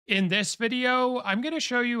In this video, I'm going to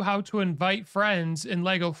show you how to invite friends in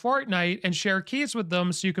Lego Fortnite and share keys with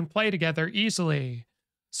them so you can play together easily.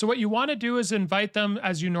 So what you want to do is invite them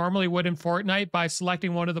as you normally would in Fortnite by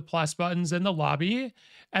selecting one of the plus buttons in the lobby,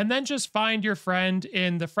 and then just find your friend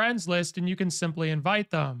in the friends list and you can simply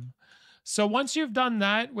invite them. So once you've done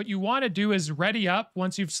that, what you want to do is ready up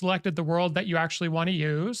once you've selected the world that you actually want to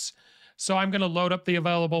use. So I'm going to load up the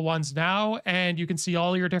available ones now, and you can see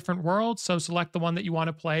all your different worlds. So select the one that you want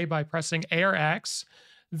to play by pressing A or X.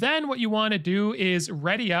 Then what you want to do is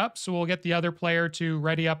ready up. So we'll get the other player to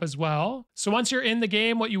ready up as well. So once you're in the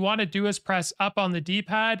game, what you want to do is press up on the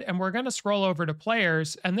D-pad, and we're going to scroll over to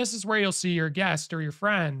players. And this is where you'll see your guest or your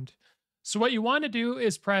friend. So what you want to do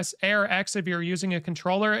is press A or X if you're using a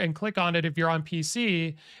controller and click on it if you're on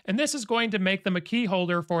PC. And this is going to make them a key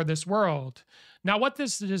holder for this world. Now, what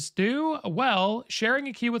this does do? Well, sharing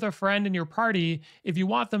a key with a friend in your party if you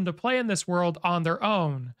want them to play in this world on their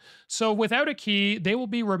own. So without a key, they will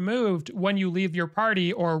be removed when you leave your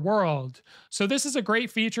party or world. So this is a great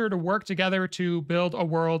feature to work together to build a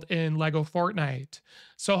world in Lego Fortnite.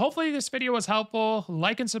 So hopefully this video was helpful.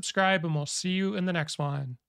 Like and subscribe, and we'll see you in the next one.